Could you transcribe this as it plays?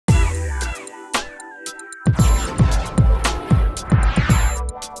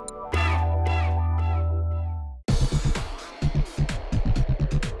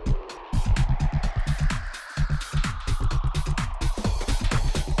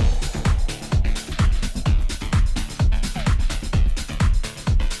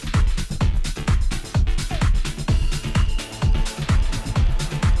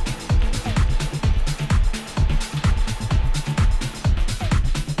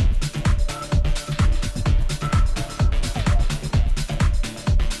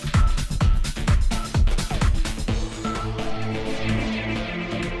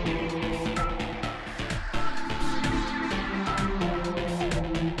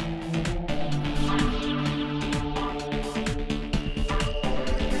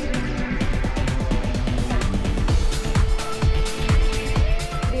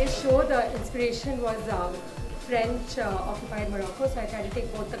collection was French occupied Morocco, so I tried to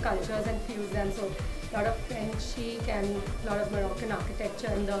take both the cultures and fuse them. So a lot of French chic and a lot of Moroccan architecture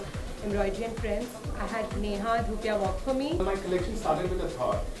and the embroidery and prints. I had Neha Dhupia work for me. My collection started with a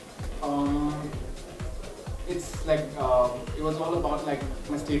thought. It's like it was all about like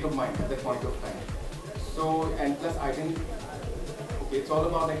my state of mind at that point of time. So and plus I didn't. Okay, it's all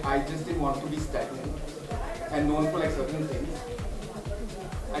about like I just didn't want to be stagnant and known for like certain things.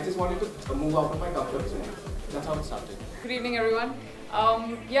 I just wanted to move out of my comfort zone. That's how it started. Good evening, everyone.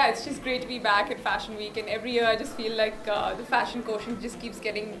 Yeah, it's just great to be back at Fashion Week, and every year I just feel like the fashion quotient just keeps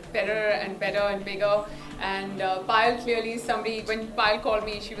getting better and better and bigger. And Payal clearly is somebody, when Payal called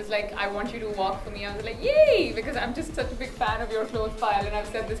me, she was like, I want you to walk for me. I was like, yay! Because I'm just such a big fan of your clothes, Payal, and I've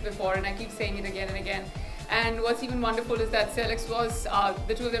said this before and I keep saying it again and again. And what's even wonderful is that Select was,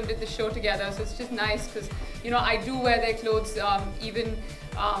 the two of them did the show together, so it's just nice because, you know, I do wear their clothes even,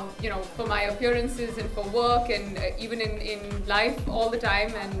 you know, for my appearances and for work and even in life all the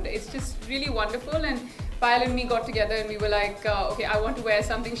time, and it's just really wonderful. And Payal and me got together and we were like, okay, I want to wear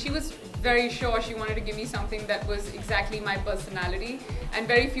something. She was very sure she wanted to give me something that was exactly my personality, and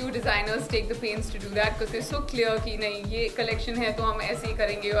very few designers take the pains to do that because they're so clear कि नहीं ये collection है तो हम ऐसे ही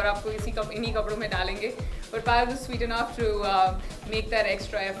करेंगे और आपको इन्हीं कपड़ों में डालेंगे. But Payal was sweet enough to make that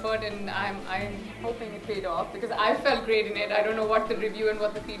extra effort, and I'm hoping it paid off because I felt great in it. I don't know what the review and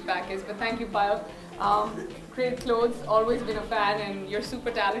what the feedback is, but thank you, Payal. Great clothes, always been a fan, and you're super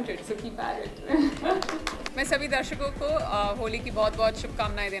talented, so keep at it. मैं सभी दर्शकों को होली की बहुत-बहुत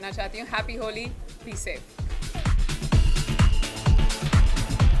शुभकामनाएं देना चाहती हूँ. Happy Holi, be safe.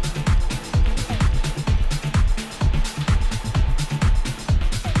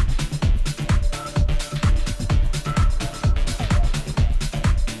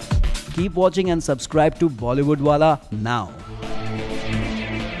 Keep watching and subscribe to Bollywood Wala now.